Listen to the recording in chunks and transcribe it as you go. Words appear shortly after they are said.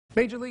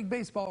Major League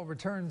Baseball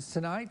returns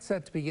tonight,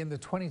 set to begin the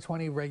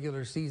 2020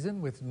 regular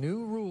season with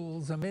new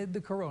rules amid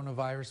the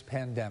coronavirus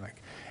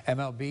pandemic.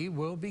 MLB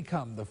will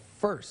become the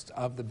first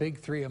of the big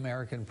three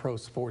American pro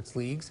sports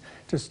leagues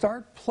to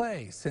start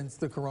play since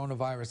the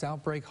coronavirus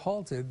outbreak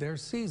halted their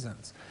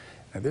seasons.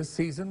 Now, this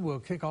season will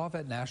kick off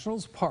at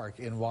Nationals Park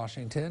in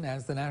Washington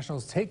as the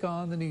Nationals take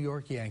on the New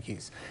York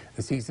Yankees.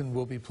 The season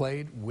will be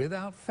played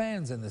without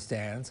fans in the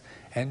stands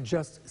and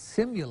just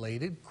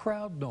simulated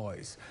crowd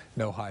noise.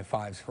 No high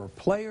fives for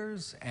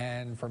players,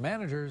 and for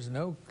managers,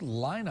 no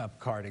lineup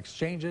card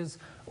exchanges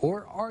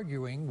or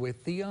arguing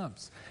with the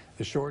umps.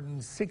 The shortened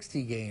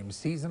 60-game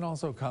season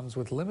also comes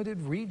with limited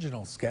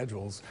regional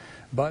schedules,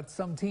 but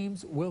some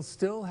teams will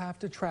still have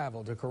to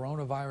travel to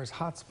coronavirus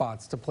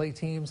hotspots to play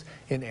teams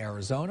in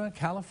Arizona,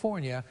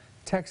 California,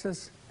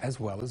 Texas, as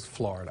well as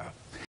Florida.